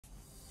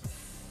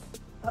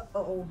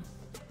Uh-oh.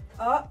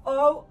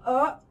 Uh-oh.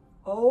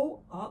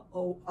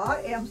 Uh-oh.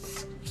 I am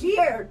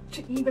scared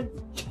to even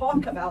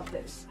talk about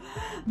this.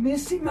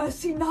 Missy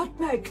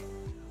Nutmeg.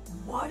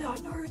 What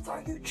on earth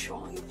are you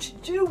trying to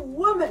do,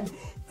 woman?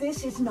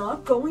 This is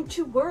not going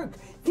to work.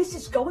 This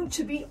is going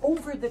to be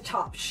over the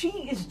top.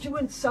 She is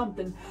doing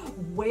something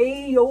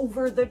way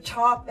over the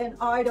top, and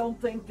I don't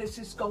think this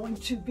is going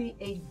to be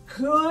a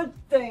good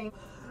thing.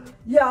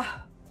 Yeah,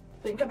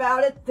 think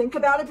about it. Think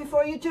about it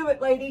before you do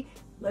it, lady.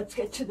 Let's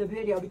get to the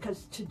video,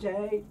 because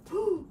today,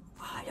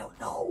 I don't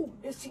know.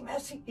 Missy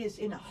Messy is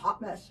in a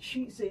hot mess.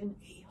 She's in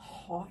a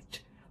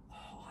hot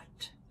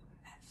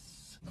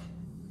mess.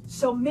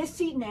 So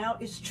Missy now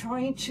is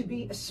trying to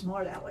be a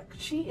smart aleck.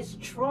 She is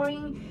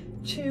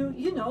trying to,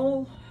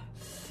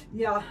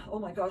 yeah, oh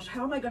my gosh,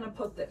 how am I going to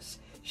put this?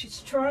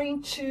 She's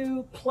trying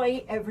to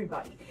play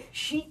everybody.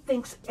 She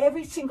thinks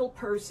every single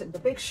person, the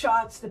big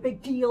shots, the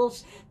big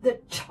deals, the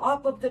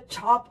top of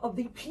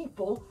the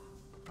people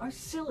are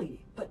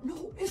silly. But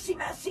no, Missy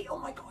Messy, oh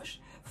my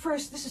gosh.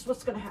 First, this is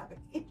what's going to happen.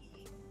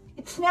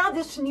 It's now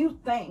this new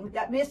thing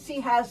that Missy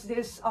has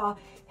this the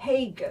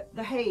Hague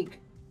thing.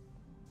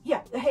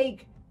 Yeah,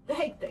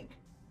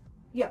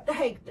 the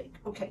Hague thing.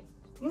 Okay,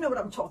 you know what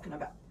I'm talking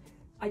about.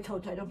 I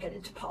told you I don't get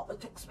into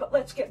politics, but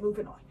let's get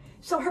moving on.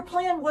 So her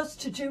plan was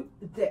to do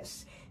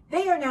this.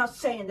 They are now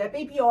saying that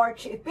baby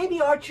Archie, if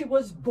baby Archie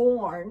was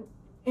born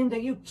in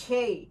the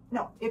UK,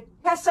 no, it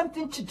has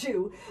something to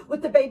do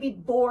with the baby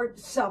born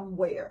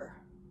somewhere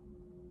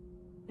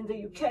in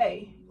the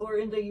UK or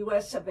in the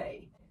US of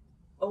A.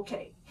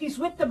 Okay, he's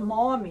with the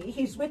mommy,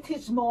 he's with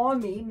his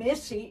mommy,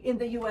 Missy, in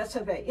the US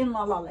of A, in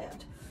La La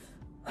Land.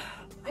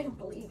 I don't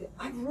believe it.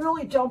 I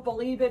really don't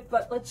believe it,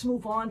 but let's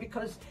move on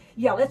because,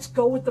 yeah, let's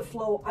go with the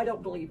flow. I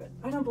don't believe it.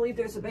 I don't believe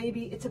there's a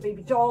baby. It's a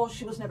baby doll.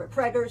 She was never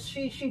pregnant.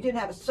 She didn't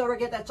have a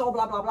surrogate. That's all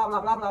blah, blah, blah,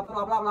 blah, blah, blah,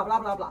 blah, blah, blah, blah,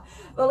 blah, blah.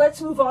 But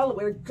let's move on.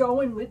 We're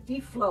going with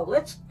the flow.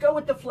 Let's go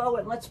with the flow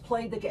and let's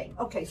play the game.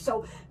 Okay,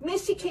 so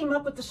Missy came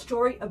up with the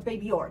story of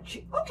baby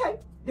Archie. Okay,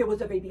 there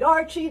was a baby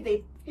Archie.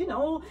 They,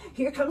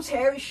 here comes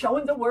Harry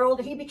showing the world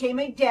that he became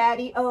a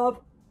daddy of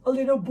a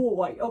little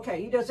boy.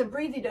 Okay, he doesn't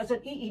breathe, he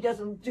doesn't eat, he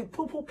doesn't do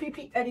poo-poo,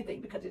 pee-pee, anything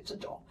because it's a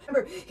doll.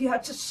 Remember, he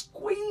had to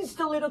squeeze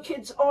the little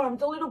kid's arm,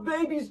 the little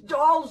baby's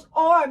doll's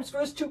arms for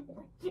us to...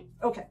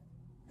 Okay,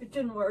 it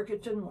didn't work,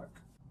 it didn't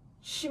work.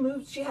 She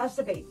moves, she has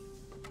the baby.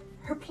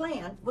 Her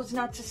plan was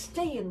not to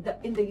stay in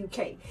the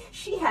UK.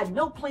 She had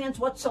no plans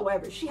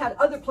whatsoever. She had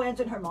other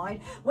plans in her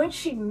mind. When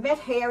she met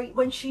Harry,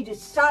 when she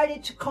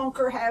decided to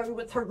conquer Harry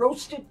with her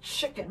roasted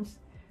chickens.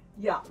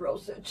 Yeah,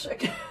 roasted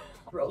chicken.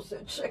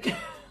 Roasted chicken.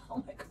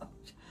 Oh my God.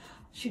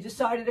 She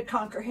decided to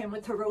conquer him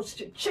with her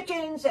roasted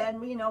chickens, and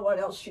we know what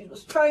else she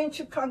was trying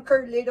to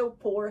conquer, little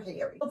poor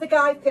Harry. Well, the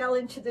guy fell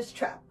into this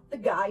trap. The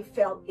guy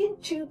fell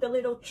into the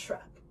little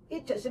trap.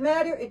 It doesn't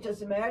matter. It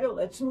doesn't matter.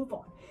 Let's move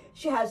on.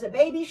 She has a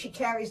baby. She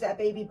carries that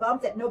baby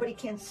bump that nobody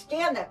can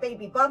stand, that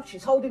baby bump.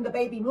 She's holding the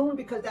baby moon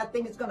because that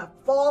thing is going to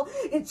fall.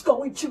 It's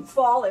going to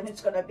fall, and it's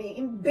going to be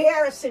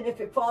embarrassing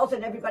if it falls,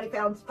 and everybody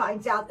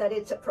finds out that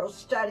it's a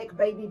prosthetic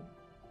baby.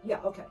 Yeah,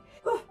 okay.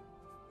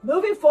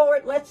 Moving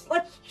forward, let's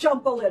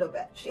jump a little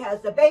bit. She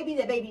has the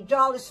baby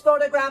doll is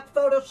photoshopped,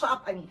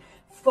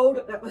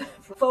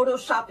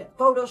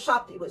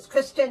 it was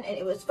Kristen, and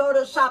it was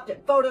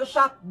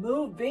photoshopped.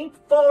 Moving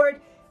forward,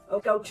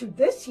 we'll go to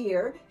this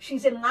year.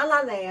 She's in La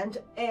La Land,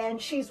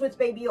 and she's with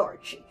baby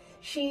Archie.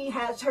 She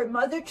has her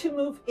mother to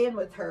move in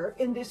with her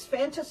in this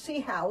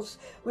fantasy house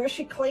where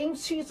she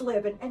claims she's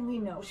living, and we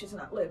know she's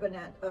not living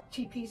at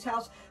TP's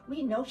house.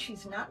 We know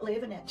she's not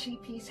living at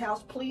TP's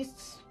house.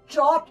 Please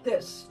stop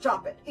this.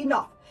 Stop it.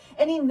 Enough.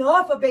 And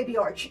enough of baby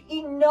Archie.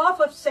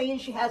 Enough of saying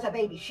she has a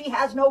baby. She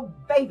has no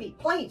baby.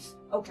 Please.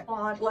 Okay.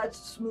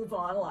 Let's move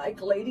on.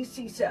 Like Lady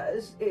C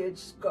says,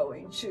 it's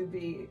going to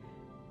be...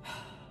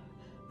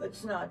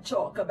 Let's not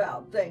talk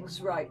about things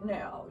right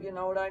now. You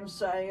know what I'm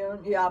saying?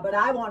 Yeah, but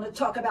I want to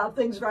talk about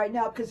things right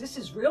now because this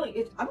is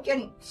really, I'm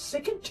getting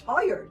sick and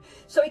tired.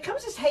 So it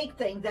comes this Hague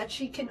thing that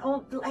she can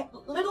own,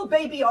 little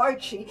baby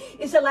Archie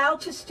is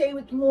allowed to stay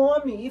with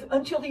mommy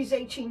until he's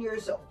 18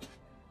 years old.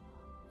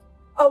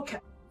 Okay.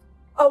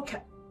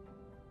 Okay.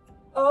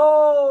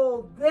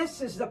 Oh,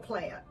 this is the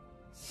plan.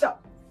 So,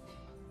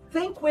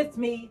 think with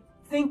me.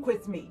 Think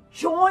with me.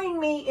 Join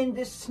me in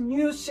this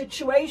new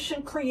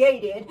situation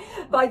created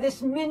by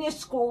this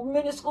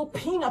minuscule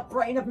peanut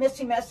brain of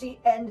Messy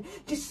and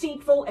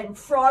deceitful and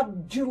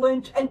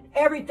fraudulent, and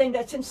everything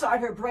that's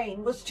inside her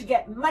brain was to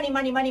get money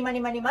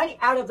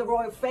out of the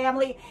royal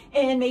family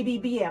and maybe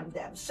BM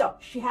them. So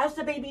she has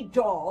the baby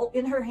doll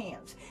in her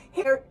hands.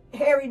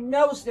 Harry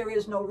knows there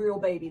is no real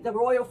baby. The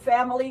royal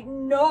family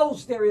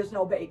knows there is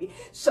no baby.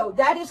 So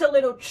that is a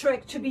little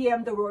trick to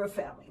BM the royal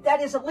family.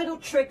 That is a little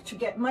trick to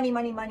get money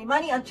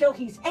until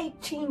he's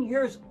 18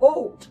 years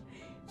old.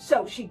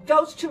 So she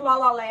goes to La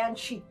La Land.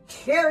 She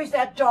carries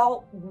that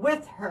doll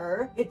with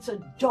her. It's a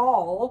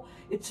doll.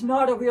 It's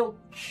not a real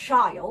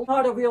child.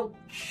 Not a real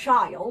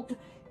child.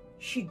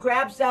 She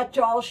grabs that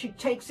doll, she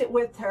takes it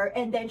with her,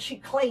 and then she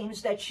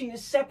claims that she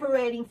is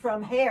separating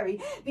from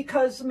Harry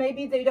because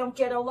maybe they don't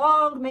get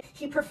along. Maybe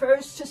he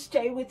prefers to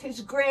stay with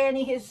his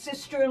granny, his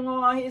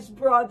sister-in-law, his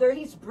brother.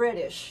 He's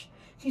British.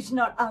 He's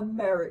not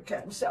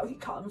American, so he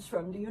comes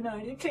from the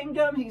United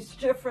Kingdom. He's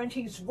different.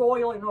 He's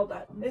royal and all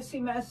that. Missy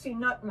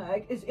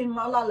Nutmeg is in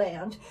La La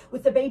Land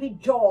with the baby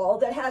doll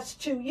that has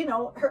to, you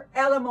know, her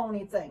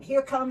alimony thing.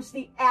 Here comes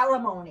the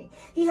alimony.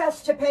 He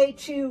has to pay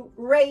to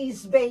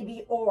raise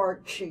baby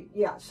Archie.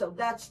 Yeah, so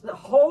that's the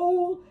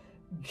whole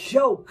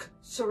joke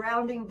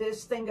surrounding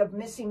this thing of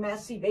Missy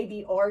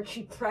baby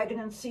Archie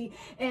pregnancy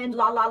and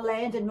La La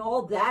Land and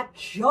all that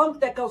junk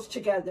that goes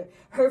together.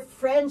 Her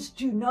friends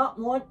do not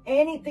want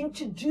anything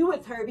to do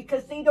with her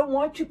because they don't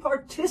want to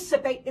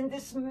participate in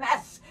this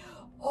mess.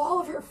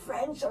 All of her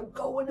friends are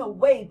going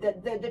away.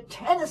 The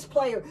tennis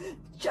player,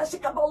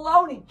 Jessica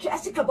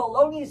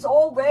Baloney is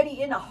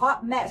already in a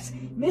hot mess.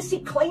 Missy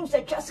claims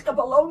that Jessica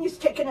Baloney's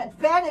taking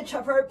advantage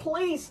of her.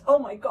 Please, oh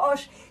my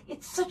gosh,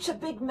 it's such a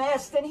big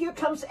mess. Then here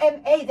comes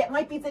M.A. that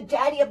might be the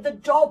daddy of the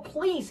doll.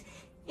 Please,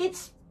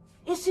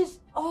 this is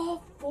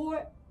all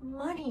for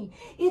money.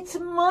 It's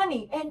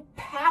money and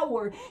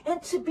power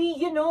and to be,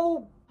 you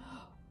know,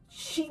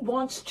 she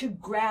wants to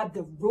grab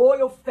the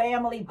royal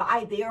family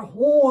by their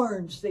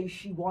horns.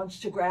 She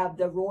wants to grab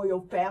the royal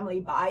family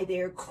by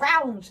their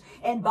crowns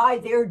and by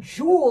their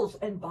jewels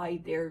and by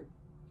their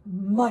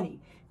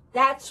money.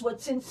 That's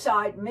what's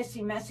inside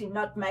Missy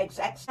Nutmeg's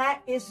ex.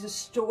 That is the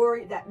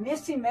story that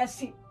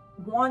Missy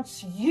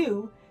wants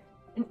you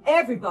and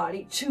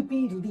everybody to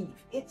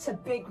believe. It's a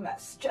big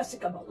mess.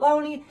 Jessica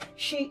Baloney,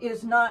 she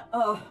is not,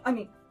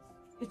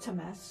 it's a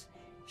mess.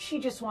 She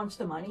just wants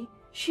the money.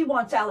 She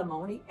wants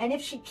alimony, and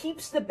if she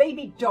keeps the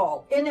baby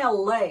doll in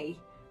LA,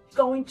 she's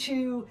going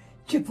to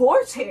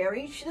divorce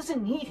Harry. She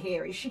doesn't need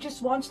Harry. She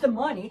just wants the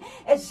money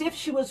as if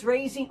she was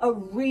raising a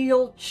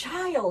real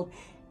child.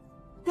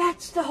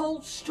 That's the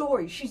whole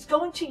story. She's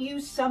going to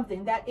use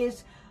something that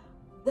is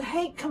the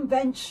Hague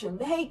Convention,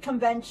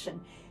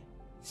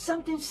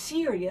 something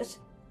serious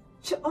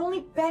to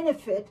only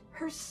benefit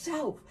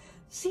herself.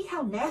 See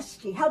how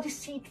nasty, how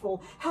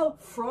deceitful, how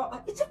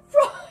fraud. It's a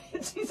fraud.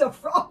 He's a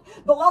fraud.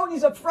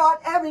 Baloney's a fraud.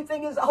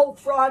 Everything is a whole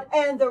fraud.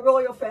 And the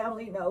royal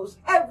family knows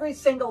every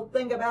single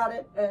thing about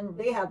it. And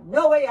they have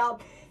no way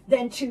out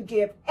than to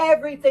give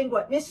everything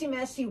what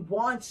Missy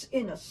wants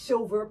in a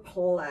silver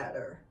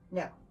platter.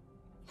 Now,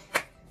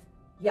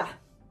 yeah,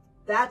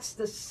 that's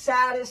the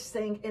saddest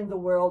thing in the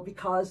world,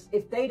 because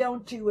if they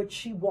don't do what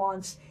she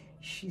wants,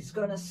 she's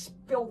going to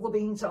spill the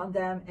beans on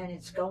them and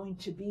it's going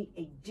to be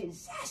a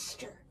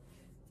disaster.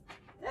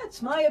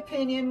 That's my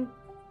opinion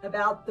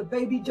about the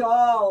baby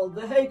doll,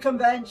 the Hague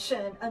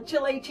Convention,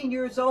 until 18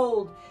 years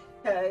old.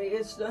 Hey,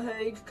 it's the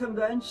Hague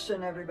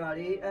Convention,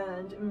 everybody,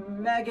 and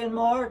Meghan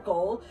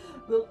Markle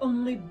will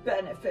only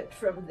benefit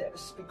from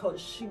this because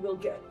she will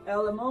get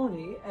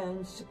alimony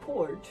and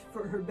support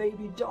for her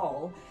baby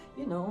doll,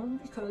 you know,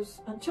 because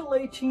until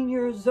 18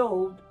 years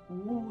old,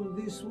 ooh,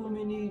 this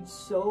woman needs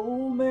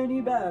so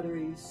many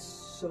batteries,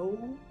 so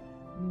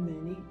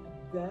many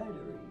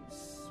batteries.